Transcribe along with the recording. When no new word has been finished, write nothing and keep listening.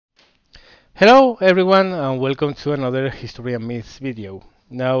Hello everyone and welcome to another History and Myths video.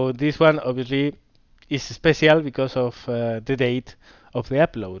 Now this one obviously is special because of the date of the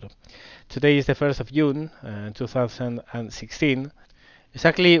upload. Today is the 1st of June 2016.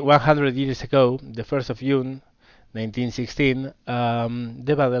 Exactly 100 years ago, the 1st of June 1916,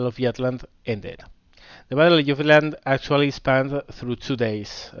 the Battle of Jutland ended. The Battle of Jutland actually spanned through 2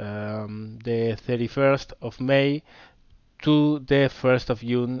 days, the 31st of May to the 1st of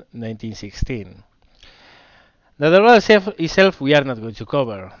June 1916. Now, the role itself we are not going to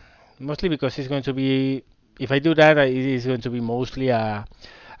cover, mostly because it's going to be, if I do that, it is going to be mostly a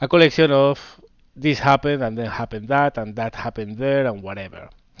collection of this happened and then happened that and that happened there and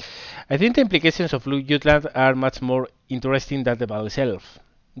whatever. I think the implications of Blue Jutland are much more interesting than the battle itself.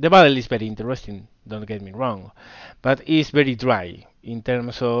 The battle is very interesting, don't get me wrong, but it's very dry in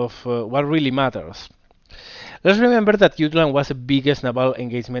terms of what really matters. Let's remember that Jutland was the biggest naval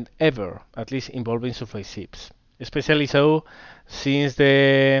engagement ever, at least involving surface ships, especially so since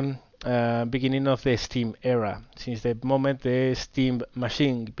the beginning of the steam era, since the moment the steam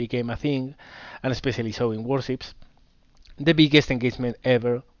machine became a thing, and especially so in warships. The biggest engagement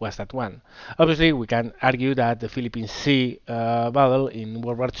ever was that one. Obviously, we can argue that the Philippine Sea battle in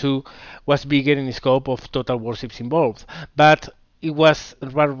World War II was bigger in scope of total warships involved, but it was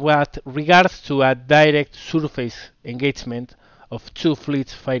what regards to a direct surface engagement of two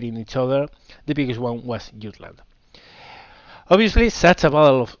fleets fighting each other, the biggest one was Jutland. Obviously, such a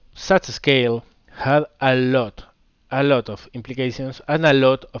battle of such a scale had a lot of implications and a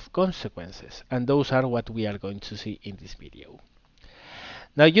lot of consequences, and those are what we are going to see in this video.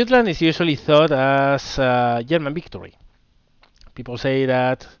 Now, Jutland is usually thought as a German victory. People say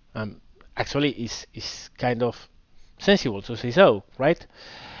that actually is kind of sensible to say so, right?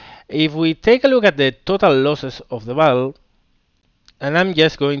 If we take a look at the total losses of the battle, and I'm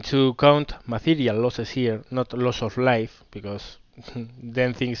just going to count material losses here, not loss of life, because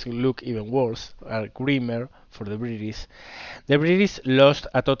then things look even worse, are grimmer for the British. The British lost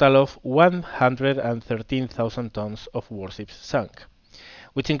a total of 113,000 tons of warships sunk,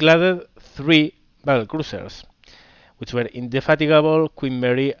 which included 3 battle cruisers, which were Indefatigable, Queen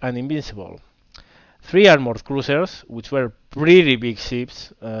Mary, and Invincible. 3 armored cruisers, which were pretty big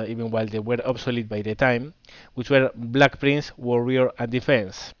ships, even while they were obsolete by the time, which were Black Prince, Warrior, and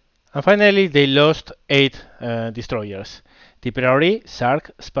Defense. And finally, they lost 8 destroyers: Tipperary,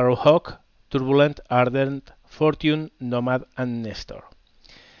 Shark, Sparrowhawk, Turbulent, Ardent, Fortune, Nomad, and Nestor.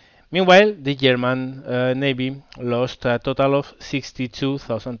 Meanwhile, the German Navy lost a total of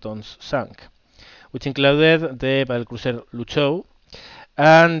 62,000 tons sunk, which included the battlecruiser Lützow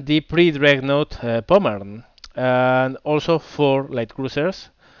and the pre-dreadnought Pommern, and also 4 light cruisers: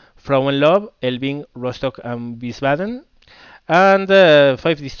 Frauenlob, Elbing, Rostock, and Wiesbaden, and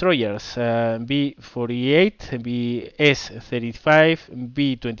 5 destroyers: B-48, B-S-35,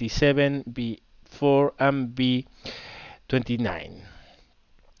 B-27, B-4, and B-29.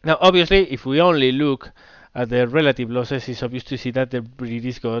 Now, obviously, if we only look at the relative losses, it's obvious to see that the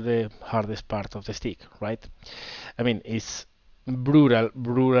British got the hardest part of the stick, right? I mean, it's brutal,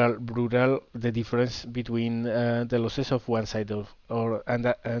 the difference between the losses of one side and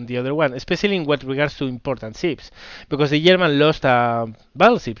the other one, especially in what regards to important ships, because the German lost a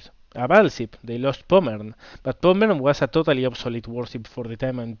battleship. They lost Pommern, but Pommern was a totally obsolete warship for the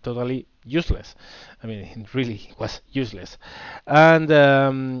time and totally useless. I mean, it really was useless. And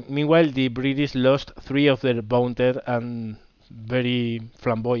meanwhile, the British lost 3 of their mounted and very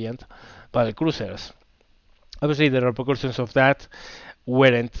flamboyant battle cruisers. Obviously, the repercussions of that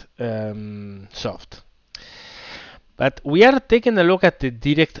weren't soft. But we are taking a look at the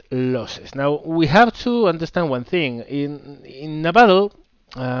direct losses. Now, we have to understand one thing. In a battle,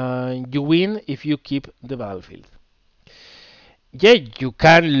 you win if you keep the battlefield. Yeah, you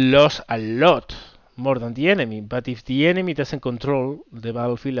can lose a lot more than the enemy, but if the enemy doesn't control the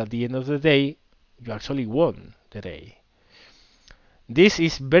battlefield at the end of the day, you actually won the day. This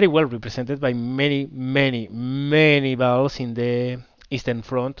is very well represented by many battles in the Eastern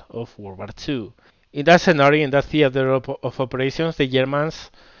Front of World War II. In that scenario, in that theater of operations, the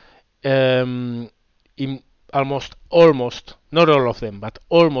Germans, in almost, not all of them, but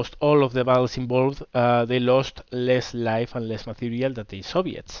almost all of the battles involved, they lost less life and less material than the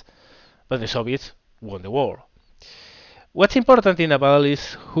Soviets. But the Soviets won the war. What's important in a battle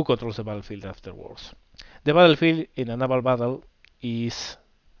is who controls the battlefield afterwards. The battlefield in a naval battle is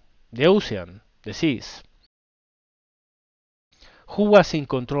the ocean, the seas. Who was in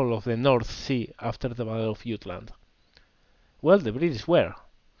control of the North Sea after the Battle of Jutland? Well, the British were.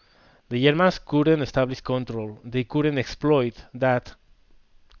 The Germans couldn't establish control. They couldn't exploit that,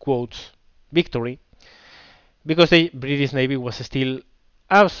 quotes, victory because the British Navy was still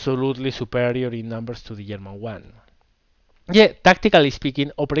absolutely superior in numbers to the German one. Yeah, tactically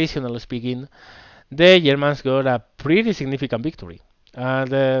speaking, operationally speaking, the Germans got a pretty significant victory.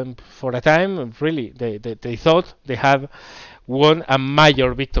 And for a time, really, they thought they had won a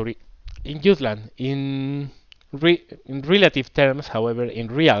major victory in Jutland. In relative terms, however, in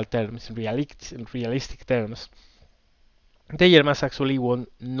real terms, in realistic terms, the Germans actually won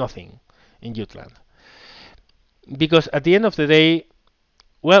nothing in Jutland. Because at the end of the day,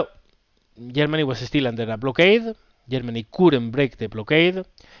 well, Germany was still under a blockade. Germany couldn't break the blockade.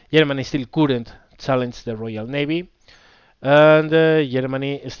 Germany still couldn't challenge the Royal Navy. And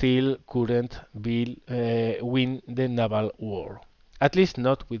Germany still couldn't win the naval war. At least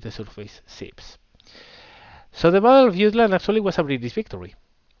not with the surface ships. So the Battle of Jutland actually was a British victory,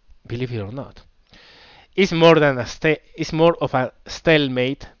 believe it or not. It's more of a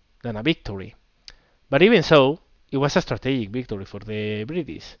stalemate than a victory. But even so, it was a strategic victory for the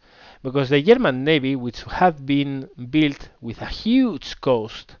British, because the German Navy, which had been built with a huge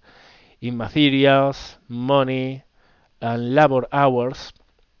cost in materials, money, and labor hours,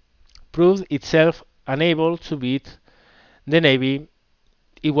 proved itself unable to beat the Navy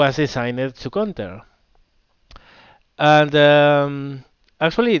it was designed to counter. And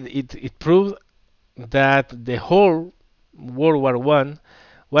actually, it proved that the whole World War One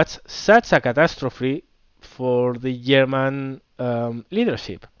was such a catastrophe for the German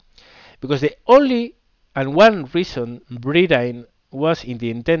leadership, because the only and one reason Britain was in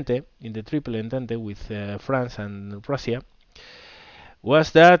the Entente, in the Triple Entente with France and Russia,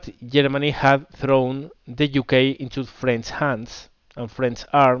 was that Germany had thrown the UK into French hands and French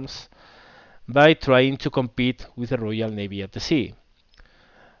arms by trying to compete with the Royal Navy at the sea.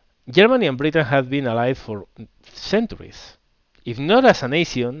 Germany and Britain had been allied for centuries, if not as a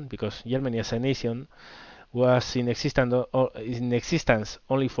nation, because Germany as a nation was in existence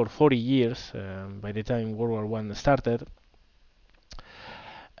only for 40 years by the time World War One started.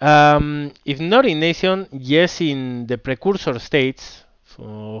 If not in nation, yes, in the precursor states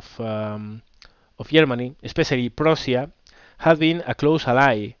of Germany, especially Prussia, had been a close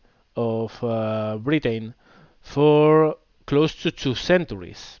ally of Britain for close to 2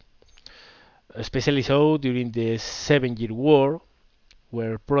 centuries, especially so during the 7 Year War,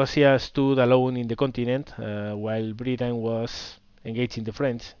 where Prussia stood alone in the continent while Britain was engaged in the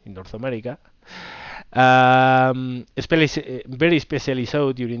French in North America. Very especially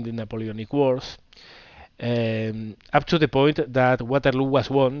so during the Napoleonic Wars, up to the point that Waterloo was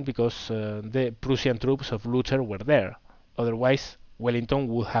won because the Prussian troops of Blucher were there. Otherwise, Wellington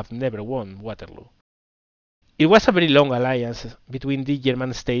would have never won Waterloo. It was a very long alliance between the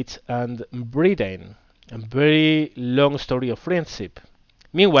German states and Britain, a very long story of friendship.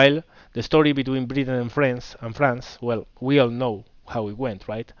 Meanwhile, the story between Britain and France, well, we all know how it went,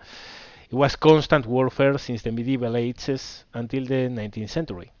 right? It was constant warfare since the medieval ages until the 19th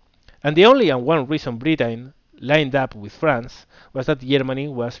century. And the only and one reason Britain lined up with France was that Germany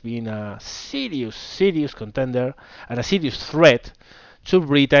was being a serious contender and a serious threat to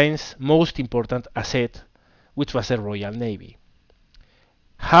Britain's most important asset, which was the Royal Navy.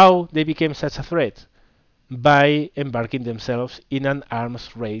 How they became such a threat? By embarking themselves in an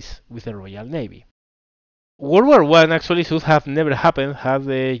arms race with the Royal Navy. World War One actually should have never happened had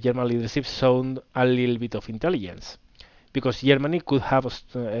the German leadership shown a little bit of intelligence, because Germany could have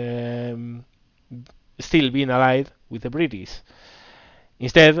still been allied with the British.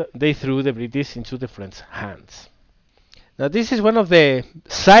 Instead, they threw the British into the French hands. Now, this is one of the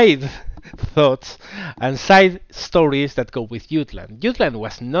side thoughts and side stories that go with Jutland. Jutland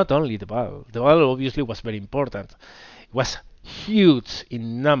was not only the battle. The battle obviously was very important. It was huge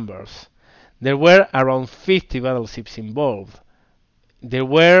in numbers. There were around 50 battleships involved. There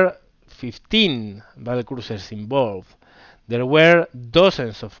were 15 battlecruisers involved. There were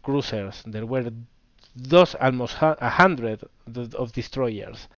dozens of cruisers. There were almost 100 of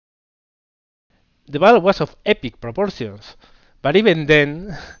destroyers. The battle was of epic proportions, but even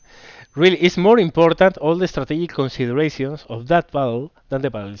then, really, it's more important all the strategic considerations of that battle than the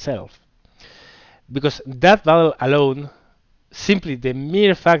battle itself. Because that battle alone, simply the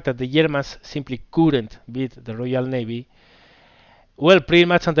mere fact that the Germans simply couldn't beat the Royal Navy, well, pretty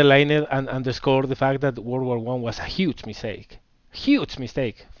much underlined and underscored the fact that World War One was a huge mistake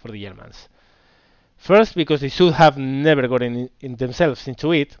for the Germans. First, because they should have never gotten in themselves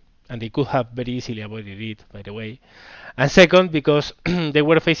into it, and they could have very easily avoided it, by the way. And second, because they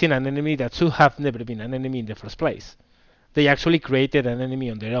were facing an enemy that should have never been an enemy in the first place. They actually created an enemy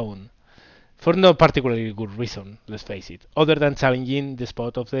on their own. for no particularly good reason, let's face it, other than challenging the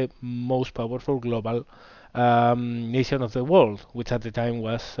spot of the most powerful global nation of the world, which at the time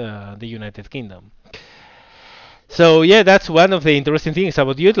was the United Kingdom. So yeah, that's one of the interesting things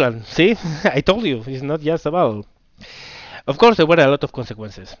about Jutland. See, I told you, it's not just a battle. Of course, there were a lot of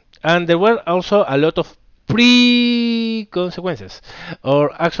consequences, and there were also a lot of pre-consequences,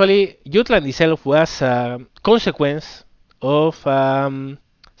 or actually, Jutland itself was a consequence of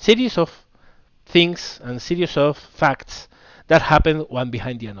series of things and series of facts that happened one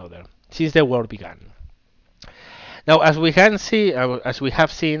behind the other since the war began. Now, as we have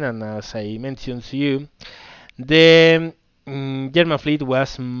seen, and as I mentioned to you, the German fleet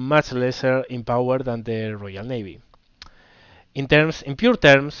was much lesser in power than the Royal Navy. In pure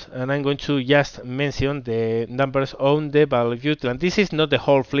terms, and I'm going to just mention the numbers on the Battle of Jutland. This is not the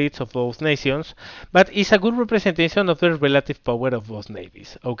whole fleets of both nations, but it's a good representation of the relative power of both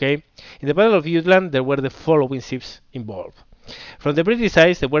navies. Okay, in the Battle of Jutland, there were the following ships involved. From the British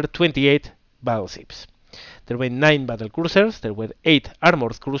side, there were 28 battleships. There were 9 battle cruisers, there were 8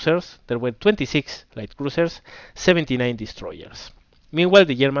 armored cruisers, there were 26 light cruisers, 79 destroyers. Meanwhile,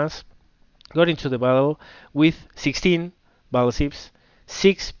 the Germans got into the battle with 16 battleships,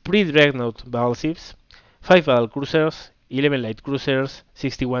 6 pre-dreadnought battleships, 5 battle cruisers, 11 light cruisers,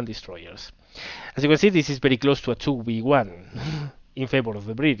 61 destroyers. As you can see, this is very close to a 2v1 in favor of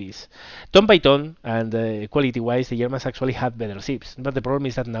the British. Ton by ton, and quality-wise, the Germans actually had better ships, but the problem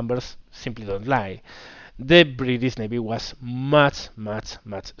is that numbers simply don't lie. The British Navy was much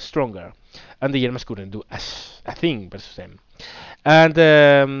stronger, and the Germans couldn't do a thing versus them. And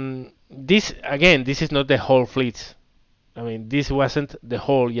this is not the whole fleet. I mean, this wasn't the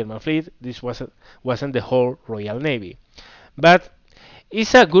whole German fleet. This wasn't the whole Royal Navy, but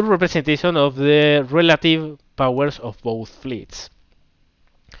it's a good representation of the relative powers of both fleets.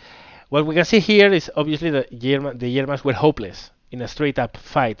 What we can see here is obviously the Germans were hopeless in a straight-up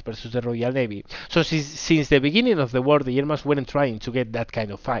fight versus the Royal Navy. So since the beginning of the war, the Germans weren't trying to get that kind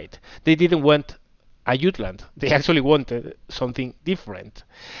of fight. They didn't want a Jutland. They actually wanted something different.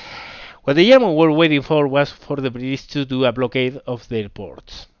 What the Germans were waiting for was for the British to do a blockade of their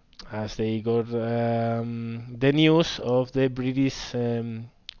ports. As they got the news of the British,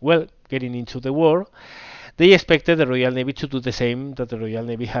 getting into the war, they expected the Royal Navy to do the same that the Royal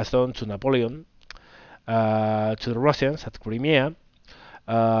Navy has done to Napoleon, to the Russians at Crimea,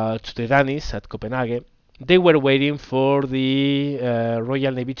 to the Danish at Copenhagen. They were waiting for the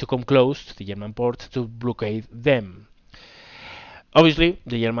Royal Navy to come close to the German ports to blockade them. Obviously,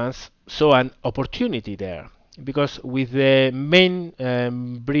 the Germans saw an opportunity there, because with the main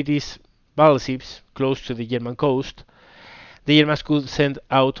British battleships close to the German coast, the Germans could send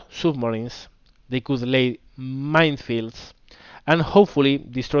out submarines, they could lay minefields, and hopefully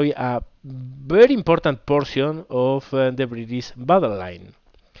destroy a very important portion of the British battle line.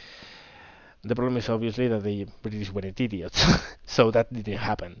 The problem is obviously that the British weren't idiots, so that didn't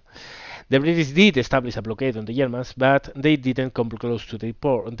happen. The British did establish a blockade on the Germans, but they didn't come close to their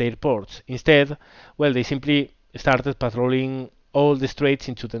ports. Instead, they simply started patrolling all the straits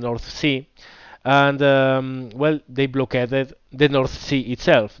into the North Sea, and they blockaded the North Sea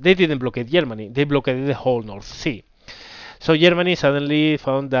itself. They didn't blockade Germany, they blockaded the whole North Sea. So Germany suddenly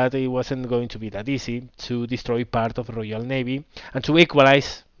found that it wasn't going to be that easy to destroy part of the Royal Navy and to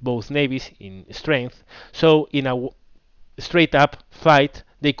equalize both navies in strength. So in a straight up fight,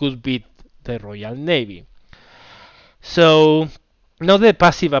 they could beat the Royal Navy. So now the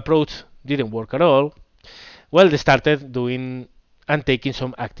passive approach didn't work at all. They started doing and taking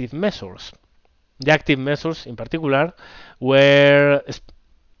some active measures. The active measures in particular were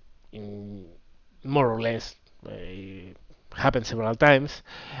more or less happened several times.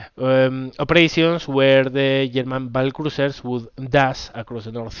 Operations where the German battle cruisers would dash across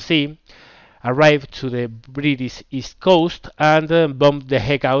the North Sea, arrive to the British east coast, and bomb the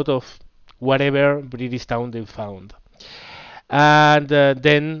heck out of whatever British town they found, and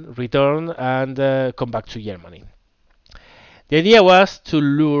then return and come back to Germany. The idea was to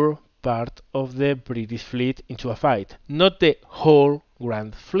lure part of the British fleet into a fight, not the whole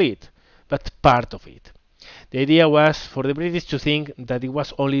Grand Fleet, but part of it. The idea was for the British to think that it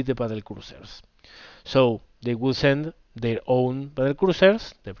was only the battle cruisers. So they would send their own battle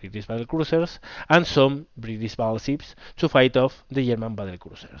cruisers, the British battle cruisers, and some British battleships to fight off the German battle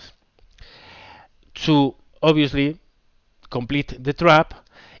cruisers. To obviously complete the trap,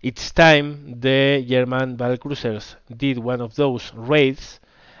 each time the German battle cruisers did one of those raids,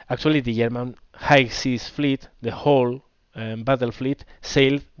 actually the German high seas fleet, the whole battle fleet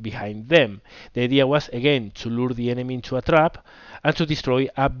sailed behind them. The idea was again to lure the enemy into a trap and to destroy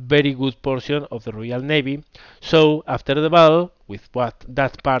a very good portion of the Royal Navy. So after the battle, with what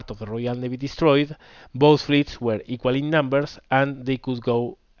that part of the Royal Navy destroyed, both fleets were equal in numbers and they could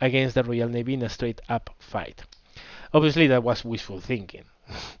go against the Royal Navy in a straight up fight. Obviously that was wishful thinking.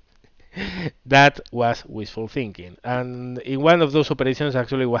 That was wishful thinking. And in one of those operations,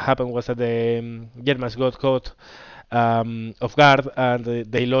 actually, what happened was that the Germans got caught off guard and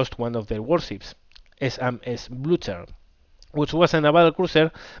they lost one of their warships, SMS Blucher, which wasn't a battle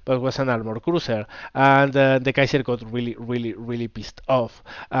cruiser, but was an armor cruiser. And the Kaiser got really pissed off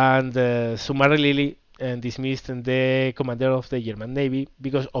and summarily dismissed the commander of the German Navy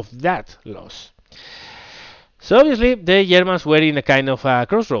because of that loss. So obviously the Germans were in a kind of a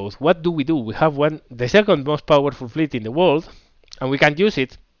crossroads. What do? We have the second most powerful fleet in the world, and we can't use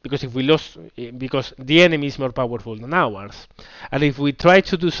it because if we lose, because the enemy is more powerful than ours. And if we try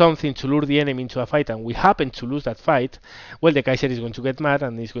to do something to lure the enemy into a fight and we happen to lose that fight, well, the Kaiser is going to get mad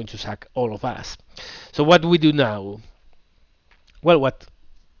and is going to sack all of us. So what do we do now? Well, what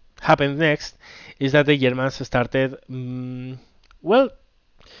happened next is that the Germans started,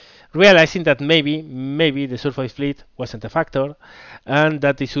 realizing that maybe the surface fleet wasn't a factor and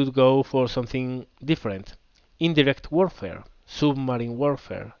that they should go for something different. Indirect warfare, submarine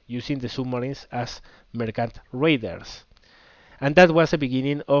warfare, using the submarines as merchant raiders. And that was the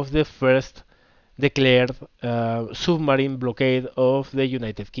beginning of the first declared submarine blockade of the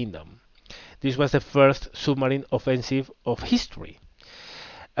United Kingdom. This was the first submarine offensive of history.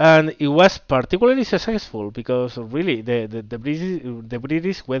 And it was particularly successful because really the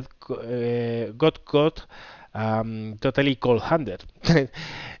British got caught totally cold-handed.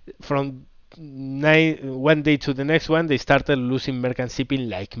 From one day to the next one, they started losing merchant shipping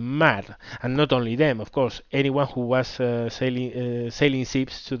like mad, and not only them, of course. Anyone who was sailing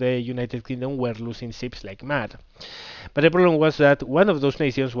ships to the United Kingdom were losing ships like mad. But the problem was that one of those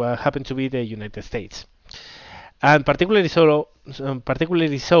nations happened to be the United States. And particularly so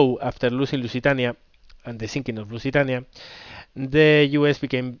after losing Lusitania and the sinking of Lusitania, the US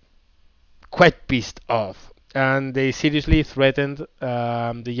became quite pissed off and they seriously threatened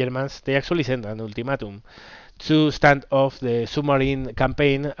the Germans. They actually sent an ultimatum to stand off the submarine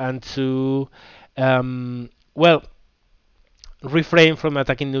campaign and to refrain from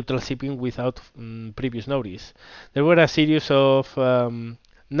attacking neutral shipping without previous notice. There were a series of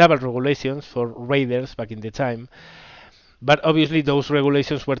naval regulations for raiders back in the time, but obviously those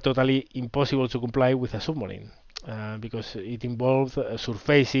regulations were totally impossible to comply with a submarine because it involved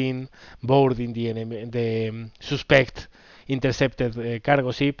surfacing, boarding the suspect intercepted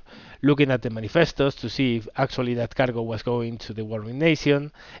cargo ship, looking at the manifestos to see if actually that cargo was going to the warring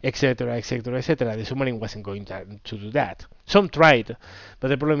nation, etc., etc., etc. The submarine wasn't going to do that. Some tried, but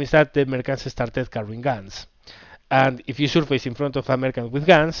the problem is that the merchants started carrying guns. And if you surface in front of a merchant with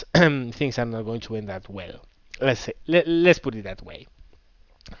guns, things are not going to end that well. Let's put it that way.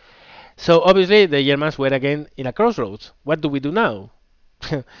 So obviously the Germans were again in a crossroads. What do we do now?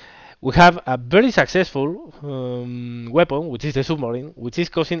 We have a very successful weapon, which is the submarine, which is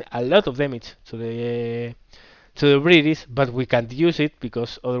causing a lot of damage to the British, but we can't use it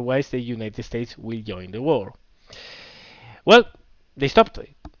because otherwise the United States will join the war. Well, they stopped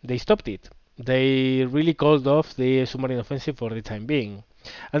it. They really called off the submarine offensive for the time being,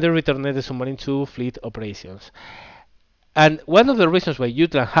 and they returned the submarine to fleet operations. And one of the reasons why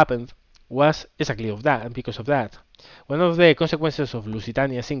Jutland happened was exactly of that, and because of that. One of the consequences of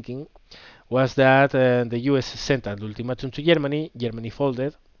Lusitania sinking was that the US sent an ultimatum to Germany. Germany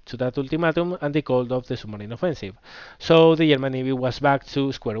folded to that ultimatum, and they called off the submarine offensive. So the German Navy was back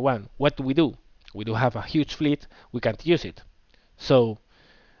to square one. What do? We do have a huge fleet. We can't use it. So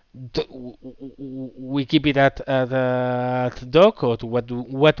we keep it at dock, or what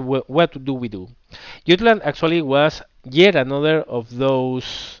do we do? Jutland actually was yet another of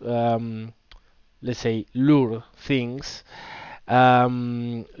those let's say lure things,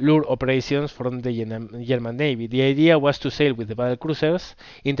 lure operations from the German Navy. The idea was to sail with the battle cruisers,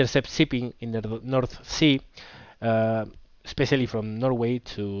 intercept shipping in the North Sea, especially from Norway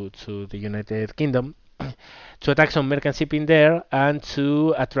to the United Kingdom, to attack some merchant shipping there and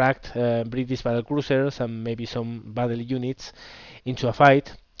to attract British battle cruisers and maybe some battle units into a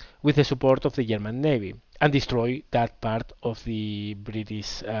fight with the support of the German Navy and destroy that part of the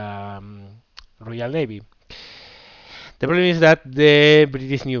British Royal Navy. The problem is that the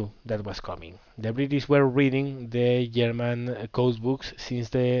British knew that was coming. The British were reading the German code books since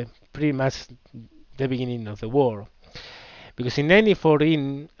pretty much the beginning of the war. Because in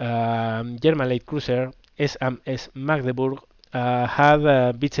 1914, German light cruiser SMS Magdeburg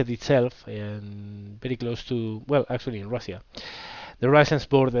had beached itself very close to, well, actually in Russia. The Russians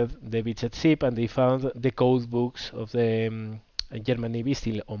boarded the beached ship and they found the code books of the German Navy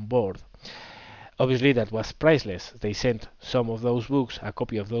still on board. Obviously, that was priceless. They sent some of those books, a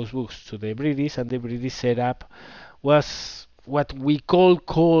copy of those books, to the British, and the British setup was what we could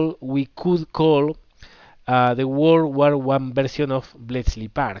call the World War One version of Bletchley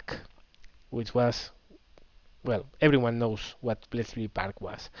Park, which was, well, everyone knows what Bletchley Park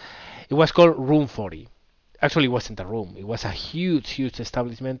was. It was called Room 40. Actually, it wasn't a room. It was a huge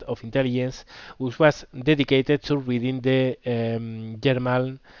establishment of intelligence which was dedicated to reading the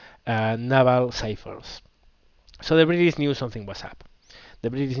German naval ciphers. So the British knew something was up. The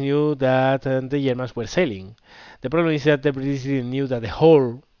British knew that the Germans were sailing. The problem is that the British didn't knew that the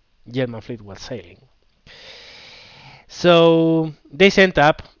whole German fleet was sailing. So they sent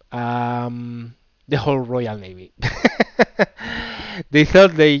up the whole Royal Navy. They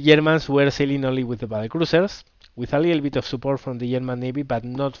thought the Germans were sailing only with the battle cruisers, with a little bit of support from the German Navy, but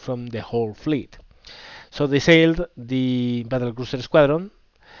not from the whole fleet. So they sailed the battle cruiser squadron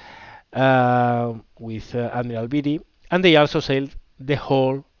with Admiral Beatty, and they also sailed the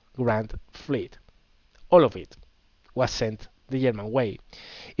whole Grand Fleet. All of it was sent the German way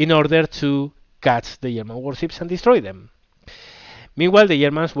in order to catch the German warships and destroy them. Meanwhile, the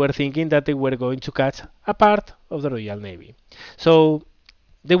Germans were thinking that they were going to catch a part of the Royal Navy. So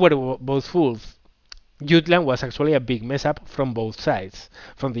they were both fools. Jutland was actually a big mess up from both sides.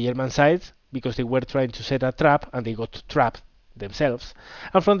 From the German side, because they were trying to set a trap and they got trapped themselves.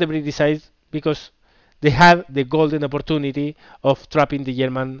 And from the British side, because they had the golden opportunity of trapping the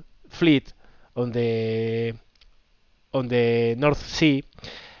German fleet on the North Sea,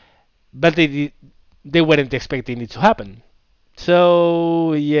 but they weren't expecting it to happen.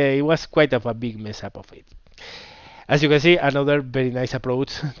 So yeah, it was quite of a big mess up of it. As you can see, another very nice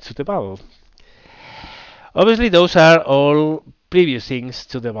approach to the battle. Obviously, those are all previous things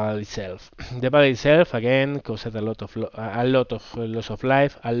to the battle itself. The battle itself, again, caused a lot of loss of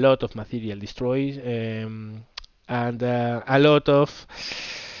life, a lot of material destroyed, and a lot of,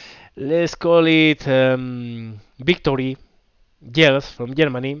 let's call it, victory yells from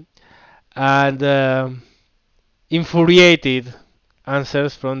Germany, and infuriated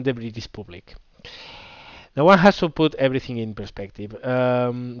answers from the British public. Now one has to put everything in perspective.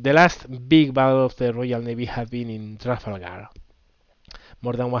 The last big battle of the Royal Navy had been in Trafalgar,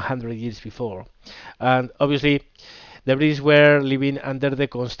 more than 100 years before. And obviously, the British were living under the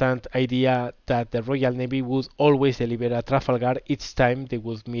constant idea that the Royal Navy would always deliver at Trafalgar each time they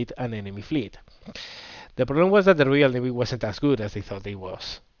would meet an enemy fleet. The problem was that the Royal Navy wasn't as good as they thought it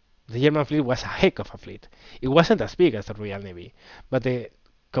was. The German fleet was a heck of a fleet. It wasn't as big as the Royal Navy, but the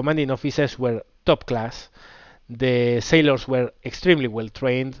commanding officers were top class, the sailors were extremely well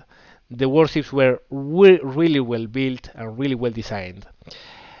trained, the warships were really well built and really well designed.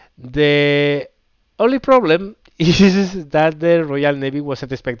 The only problem is that the Royal Navy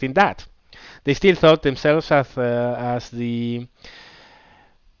wasn't expecting that. They still thought themselves as the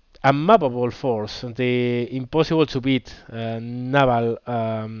unmappable force, the impossible to beat naval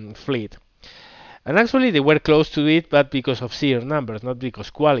fleet. And actually they were close to it, but because of sheer numbers, not because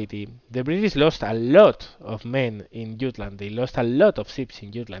quality. The British lost a lot of men in Jutland. They lost a lot of ships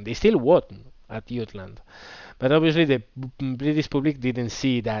in Jutland. They still won at Jutland. But obviously the British public didn't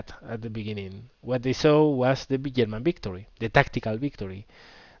see that at the beginning. What they saw was the German victory, the tactical victory.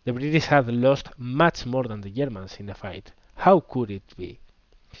 The British had lost much more than the Germans in the fight. How could it be?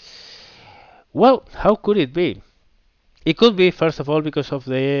 Well, how could it be? It could be, first of all, because of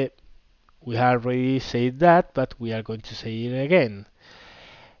the... We have already said that, but we are going to say it again.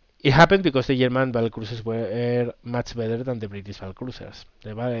 It happened because the German battlecruisers were much better than the British battlecruisers.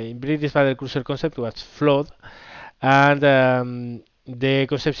 The British battlecruiser concept was flawed, and the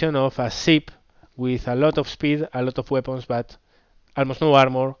conception of a ship with a lot of speed, a lot of weapons, but almost no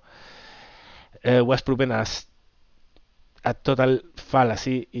armor, was proven as a total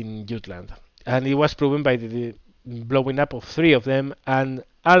fallacy in Jutland. And it was proven by the blowing up of 3 of them and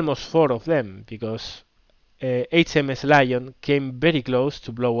almost 4 of them, because HMS Lion came very close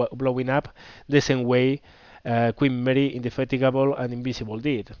to blowing up the same way Queen Mary, Indefatigable and Invincible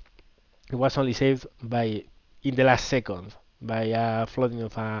did. It was only saved in the last second by a flooding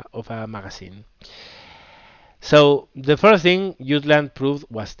of a magazine. So the first thing Jutland proved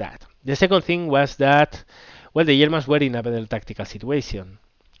was that. The second thing was that, well, the Germans were in a better tactical situation.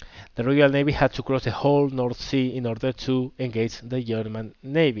 The Royal Navy had to cross the whole North Sea in order to engage the German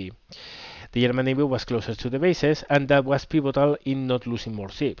Navy. The German Navy was closer to the bases, and that was pivotal in not losing more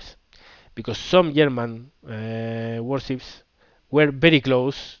ships. because some German warships were very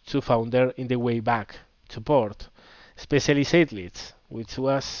close to founder in the way back to port, especially Seydlitz, which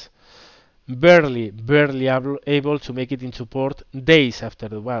was barely able to make it into port days after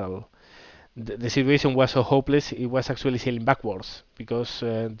the battle. The situation was so hopeless, it was actually sailing backwards because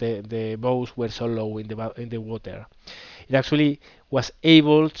the bows were so low in the water. It actually was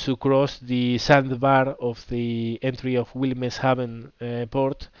able to cross the sandbar of the entry of Wilhelmshaven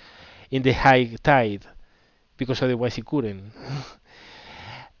port in the high tide because otherwise it couldn't.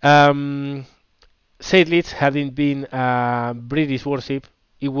 um, Seydlitz, having been a British warship,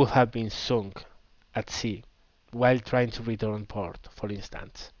 it would have been sunk at sea while trying to return port, for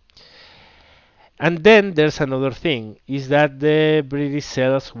instance. And then there's another thing, is that the British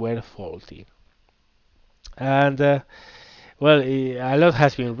sails were faulty. And well, a lot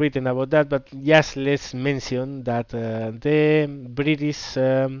has been written about that, but just let's mention that the British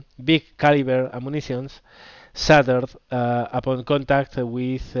big caliber ammunitions shattered upon contact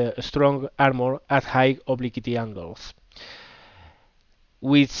with strong armor at high obliquity angles,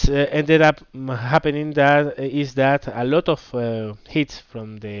 which ended up happening that is that a lot of hits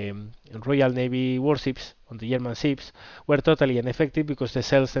from the Royal Navy warships on the German ships were totally ineffective because the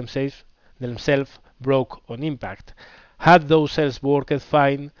cells themselves broke on impact. Had those cells worked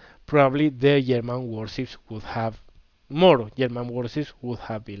fine, probably the German warships would have more German warships would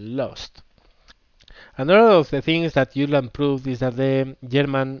have been lost. Another of the things that Jutland proved is that the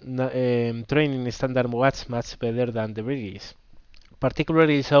German training standard was much better than the British,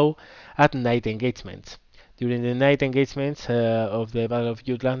 particularly so at night engagements. During the night engagements of the Battle of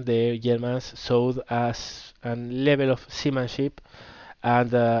Jutland, the Germans showed us a level of seamanship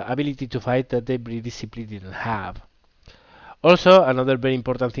and ability to fight that the British simply didn't have. Also, another very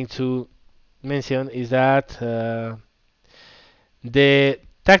important thing to mention is that the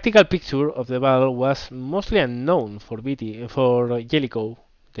tactical picture of the battle was mostly unknown for Jellicoe,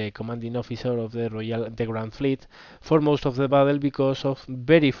 the commanding officer of the Grand Fleet, for most of the battle because of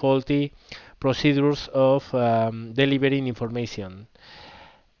very faulty procedures of delivering information.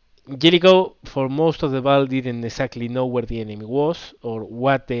 Jellicoe, for most of the battle, didn't exactly know where the enemy was or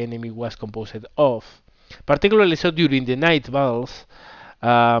what the enemy was composed of. Particularly so during the night battles,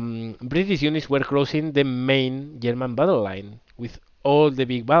 British units were crossing the main German battle line with all the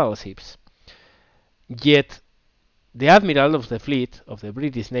big battleships. Yet, the admiral of the fleet of the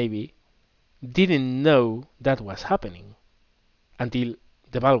British Navy didn't know that was happening until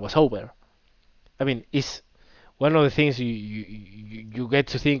the battle was over. I mean, it's one of the things you get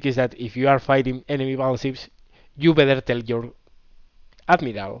to think is that if you are fighting enemy battleships, you better tell your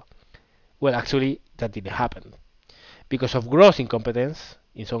admiral. Well, actually, that didn't happen because of gross incompetence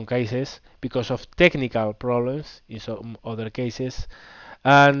in some cases, because of technical problems in some other cases,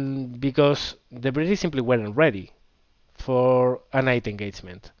 and because the British simply weren't ready for a night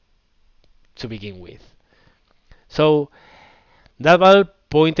engagement to begin with. So that battle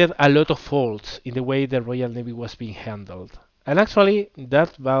pointed a lot of faults in the way the Royal Navy was being handled. And actually,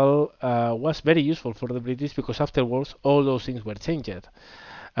 that battle was very useful for the British because afterwards all those things were changed.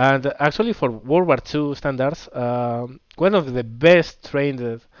 And actually, for World War II standards, one of the best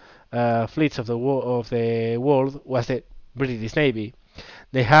trained fleets of the world was the British Navy.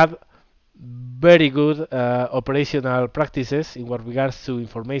 They have very good operational practices in what regards to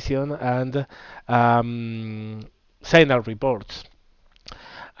information and signal reports.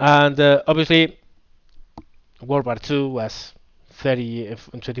 And obviously, World War II was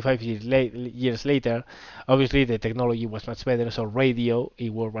 25 years later. Obviously, the technology was much better, so radio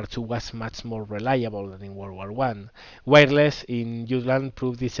in World War II was much more reliable than in World War One. Wireless in Jutland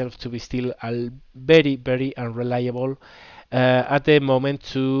proved itself to be still very unreliable at the moment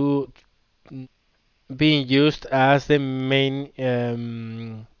to being used as the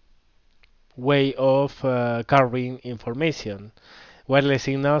main way of carrying information. Wireless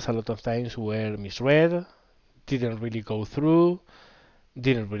signals a lot of times were misread, didn't really go through,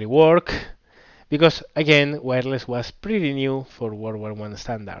 didn't really work, because again, wireless was pretty new for World War One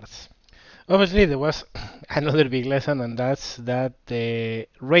standards. Obviously, there was another big lesson, and that's that the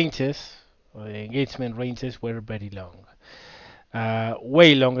ranges, or the engagement ranges, were very long,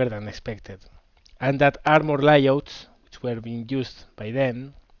 way longer than expected, and that armor layouts, which were being used by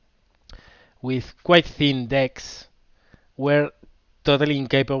then, with quite thin decks, were totally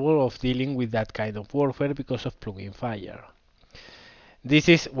incapable of dealing with that kind of warfare because of plunging fire. This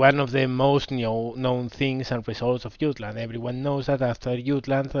is one of the most known things and results of Jutland. Everyone knows that after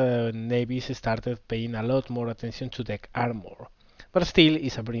Jutland, navies started paying a lot more attention to deck armor. But still,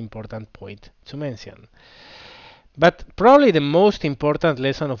 it's a very important point to mention. But probably the most important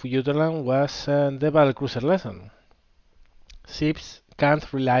lesson of Jutland was the battlecruiser lesson. Ships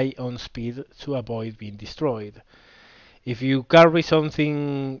can't rely on speed to avoid being destroyed. If you carry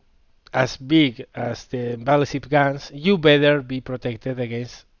something as big as the battleship guns, you better be protected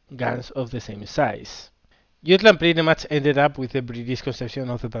against guns of the same size. Jutland pretty much ended up with the British conception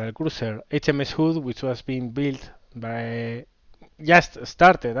of the battlecruiser. HMS Hood, which was being built by just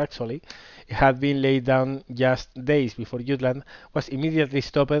started actually, it had been laid down just days before Jutland, was immediately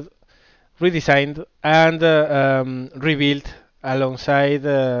stopped, redesigned, and rebuilt alongside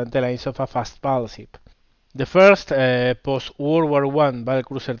the lines of a fast battleship. The first post-World War I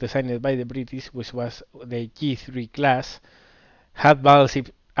battlecruiser designed by the British, which was the G3 class, had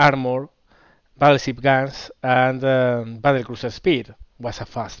battleship armor, battleship guns, and battlecruiser speed. Was a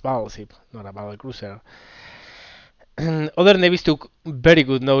fast battleship, not a battlecruiser. Other navies took very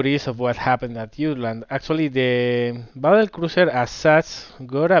good notice of what happened at Jutland. Actually, the battlecruiser as such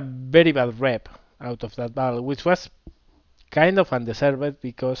got a very bad rep out of that battle, which was kind of undeserved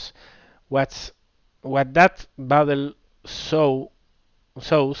because what's what that battle shows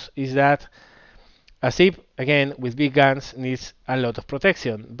is that a ship, again, with big guns needs a lot of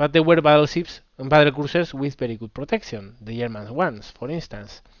protection, but there were battleships and battlecruisers with very good protection, the German ones, for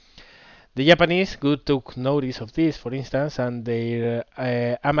instance. The Japanese good took notice of this, for instance, and their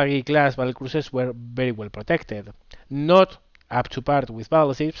Amagi class battlecruisers were very well protected. Not up to par with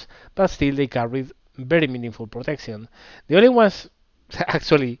battleships, but still they carried very meaningful protection. The only ones,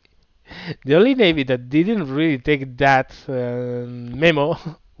 actually, the only navy that didn't really take that memo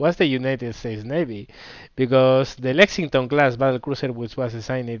was the United States Navy, because the Lexington class battlecruiser, which was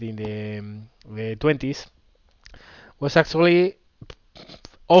designed in the 20s, was actually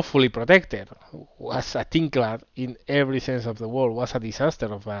awfully protected, was a tinclad in every sense of the word, was a disaster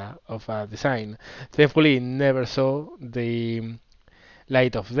of a design. Thankfully, it never saw the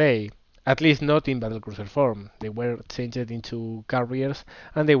light of day, at least not in battlecruiser form. They were changed into carriers,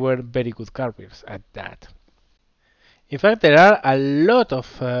 and they were very good carriers at that. In fact, there are a lot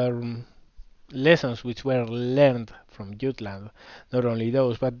of lessons which were learned from Jutland. Not only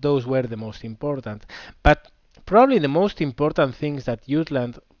those, but those were the most important. But probably the most important things that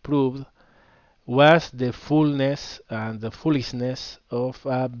Jutland proved was the fullness and the foolishness of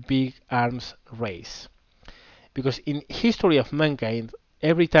a big arms race. Because in history of mankind,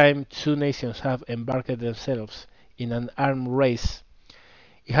 every time two nations have embarked themselves in an armed race,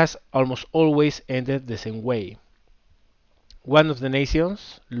 it has almost always ended the same way. One of the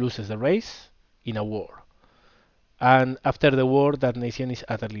nations loses the race in a war, and after the war, that nation is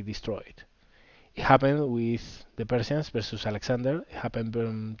utterly destroyed. It happened with the Persians versus Alexander. It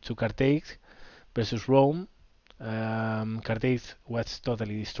happened to Carthage versus Rome. Carthage was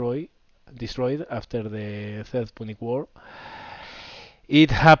totally destroyed after the Third Punic War.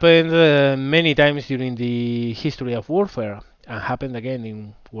 It happened many times during the history of warfare, and happened again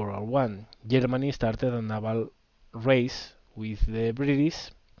in World War One. Germany started a naval race with the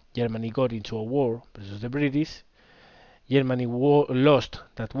British. Germany got into a war versus the British. Germany lost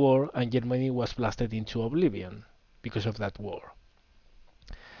that war, and Germany was blasted into oblivion because of that war.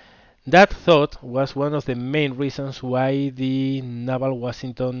 That thought was one of the main reasons why the Naval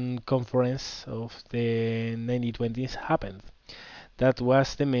Washington Conference of the 1920s happened. That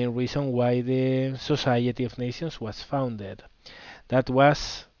was the main reason why the Society of Nations was founded. That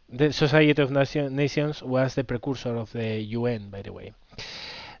was the Society of Nations was the precursor of the UN, by the way.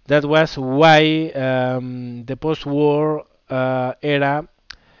 That was why the post-war era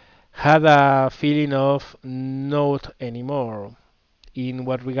had a feeling of not anymore in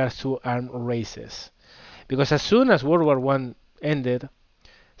what regards to armed races. Because as soon as World War One ended,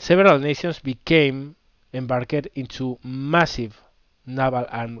 several nations became embarked into massive naval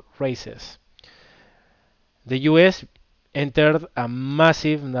armed races. The US entered a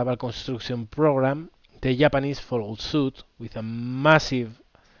massive naval construction program. The Japanese followed suit with a massive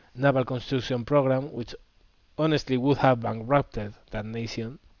naval construction program, which honestly would have bankrupted that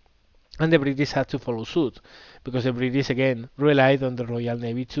nation. And the British had to follow suit, because the British again relied on the Royal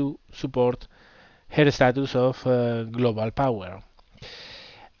Navy to support her status of global power.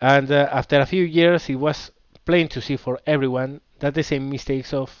 And after a few years, it was plain to see for everyone that the same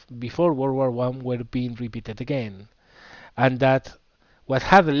mistakes of before World War One were being repeated again, and that what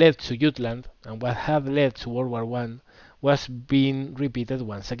had led to Jutland and what had led to World War One was being repeated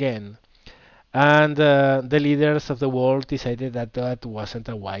once again. And the leaders of the world decided that that wasn't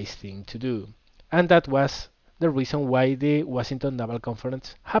a wise thing to do. And that was the reason why the Washington Naval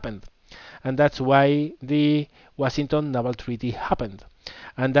Conference happened. And that's why the Washington Naval Treaty happened.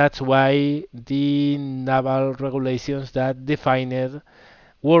 And that's why the naval regulations that defined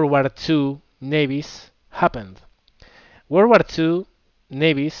World War II navies happened. World War II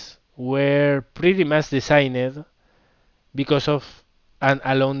navies were pretty much designed because of and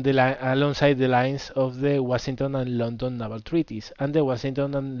alongside the lines of the Washington and London naval treaties. And the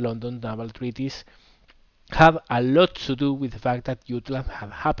Washington and London naval treaties have a lot to do with the fact that Jutland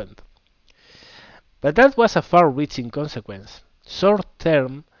had happened. But that was a far-reaching consequence. Short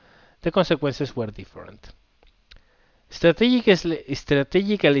term, the consequences were different.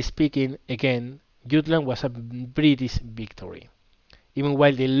 Strategically speaking, again, Jutland was a British victory. Even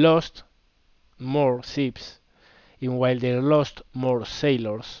while they lost more ships, even while they lost more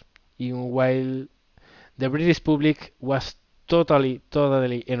sailors, even while the British public was totally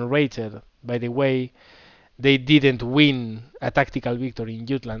enraged by the way they didn't win a tactical victory in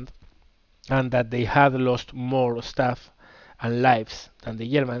Jutland, and that they had lost more stuff and lives than the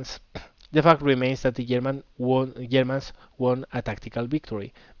Germans, the fact remains that the Germans won a tactical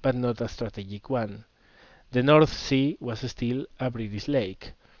victory, but not a strategic one. The North Sea was still a British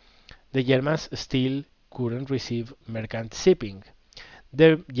lake. The Germans still couldn't receive merchant shipping.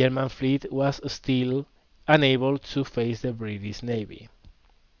 The German fleet was still unable to face the British Navy.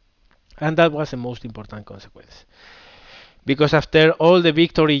 And that was the most important consequence. Because after all the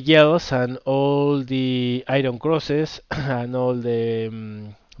victory yells and all the Iron Crosses and all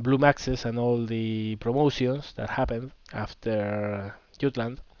the Blue Maxes and all the promotions that happened after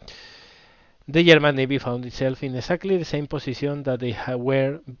Jutland, the German Navy found itself in exactly the same position that they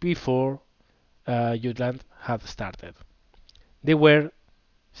were before Jutland had started. They were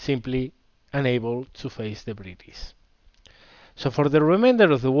simply unable to face the British. So for the remainder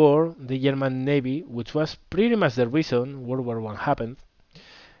of the war, the German Navy, which was pretty much the reason World War I happened,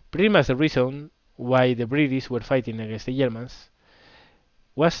 pretty much the reason why the British were fighting against the Germans,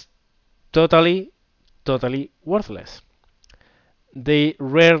 was totally worthless. They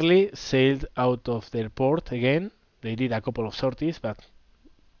rarely sailed out of their port again. They did a couple of sorties, but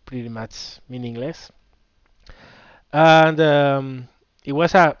pretty much meaningless. And it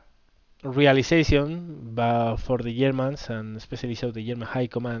was a realization for the Germans, and especially so the German High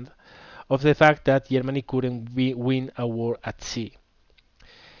Command, of the fact that Germany couldn't win a war at sea,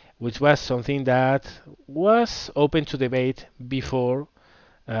 which was something that was open to debate before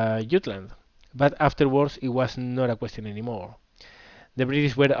Jutland. But afterwards, it was not a question anymore. The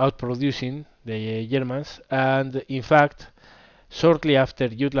British were outproducing the Germans, and in fact, shortly after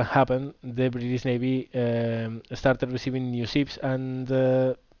Jutland happened, the British Navy started receiving new ships, and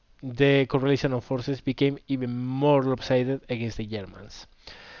the correlation of forces became even more lopsided against the Germans.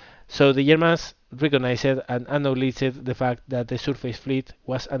 So the Germans recognized and acknowledged the fact that the surface fleet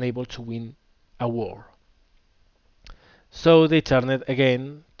was unable to win a war. So they turned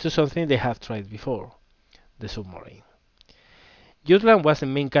again to something they had tried before, the submarine. Jutland was the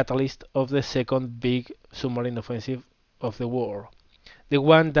main catalyst of the second big submarine offensive of the war, the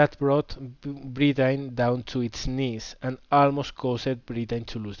one that brought Britain down to its knees and almost caused Britain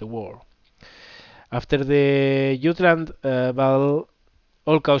to lose the war. After the Jutland battle,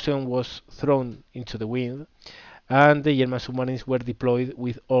 all caution was thrown into the wind, and the German submarines were deployed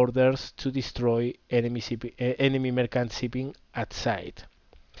with orders to destroy enemy merchant shipping at sight.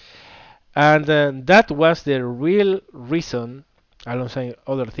 And that was the real reason, alongside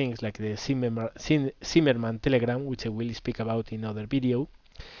other things like the Zimmermann telegram, which I will speak about in another video.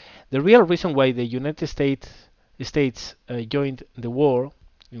 The real reason why the United States joined the war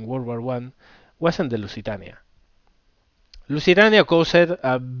in World War I wasn't the Lusitania. Lusitania caused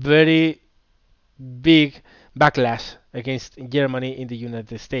a very big backlash against Germany in the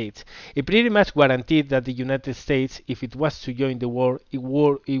United States. It pretty much guaranteed that the United States, if it was to join the war, it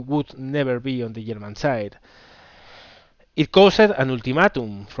would never be on the German side. It caused an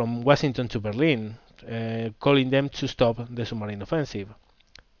ultimatum from Washington to Berlin, calling them to stop the submarine offensive.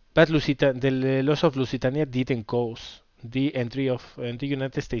 But the loss of Lusitania didn't cause the entry of the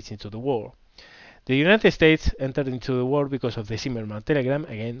United States into the war. The United States entered into the war because of the Zimmermann telegram.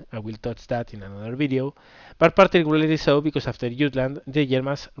 Again, I will touch that in another video, but particularly so because after Jutland, the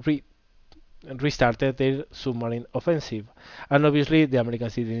Germans restarted their submarine offensive, and obviously the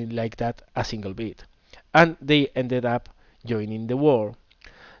Americans didn't like that a single bit, and they ended up joining the war.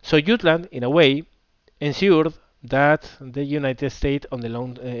 So Jutland, in a way, ensured that the United States on the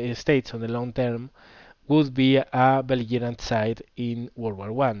long term would be a belligerent side in World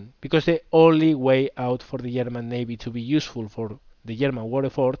War I, because the only way out for the German Navy to be useful for the German war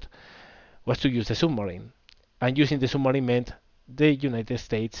effort was to use the submarine, and using the submarine meant the United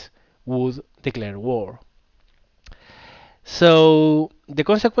States would declare war. So the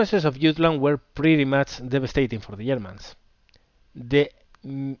consequences of Jutland were pretty much devastating for the Germans. The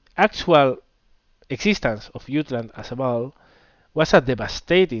actual existence of Jutland as a battle was a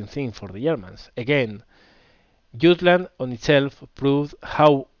devastating thing for the Germans. Again, Jutland on itself proved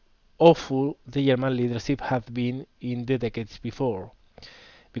how awful the German leadership had been in the decades before,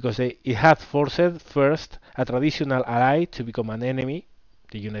 because it had forced first a traditional ally to become an enemy,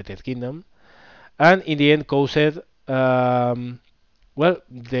 the United Kingdom, and in the end caused, well,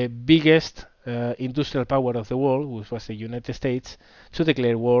 the biggest industrial power of the world, which was the United States, to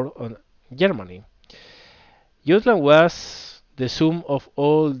declare war on Germany. Jutland was the sum of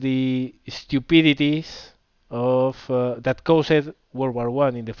all the stupidities of that caused World War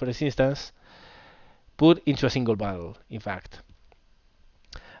One in the first instance, put into a single battle, in fact.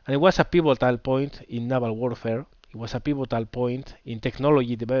 And it was a pivotal point in naval warfare. It was a pivotal point in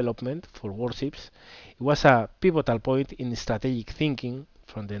technology development for warships. It was a pivotal point in strategic thinking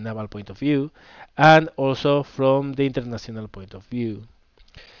from the naval point of view, and also from the international point of view.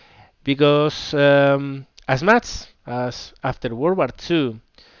 Because as much as after World War II,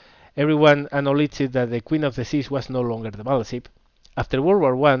 everyone acknowledged that the Queen of the Seas was no longer the battleship, after World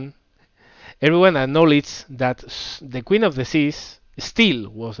War One, everyone acknowledged that the Queen of the Seas still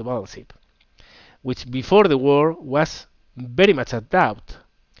was the battleship, which before the war was very much a doubt.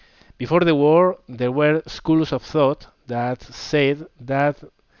 Before the war, there were schools of thought that said that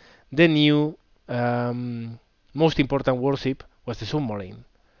the new most important warship was the submarine,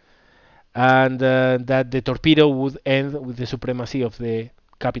 and that the torpedo would end with the supremacy of the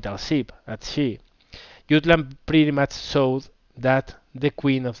capital ship at sea. Jutland pretty much showed that the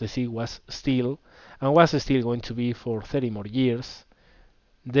Queen of the Sea was still, and was still going to be for 30 more years,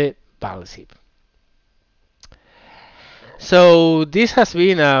 the battleship. So this has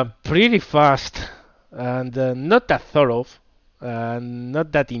been a pretty fast and not that thorough, and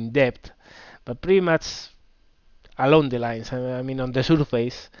not that in depth, but pretty much along the lines, I mean on the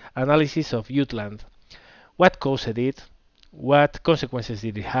surface, analysis of Jutland. What caused it? What consequences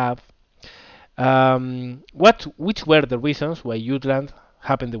did it have? Which were the reasons why Jutland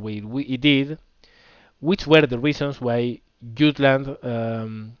happened the way it did? Which were the reasons why Jutland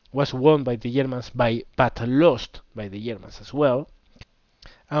was won by the Germans but lost by the Germans as well?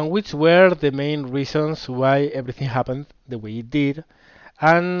 And which were the main reasons why everything happened the way it did,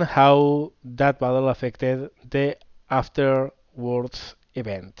 and how that battle affected the afterwards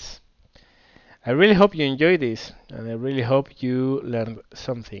events? I really hope you enjoyed this, and I really hope you learned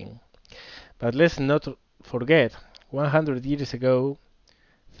something. But let's not forget, 100 years ago,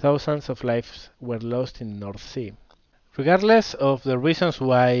 thousands of lives were lost in the North Sea. Regardless of the reasons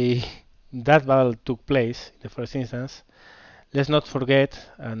why that battle took place in the first instance, let's not forget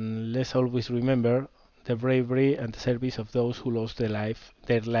and let's always remember the bravery and the service of those who lost their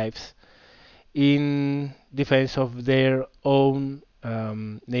lives in defense of their own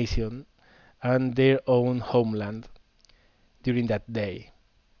nation and their own homeland during that day.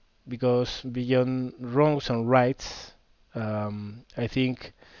 Because beyond wrongs and rights, I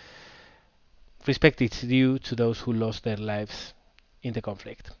think respect is due to those who lost their lives in the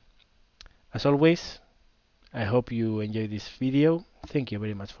conflict. As always, I hope you enjoyed this video. Thank you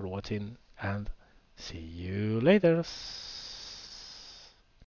very much for watching, and see you later.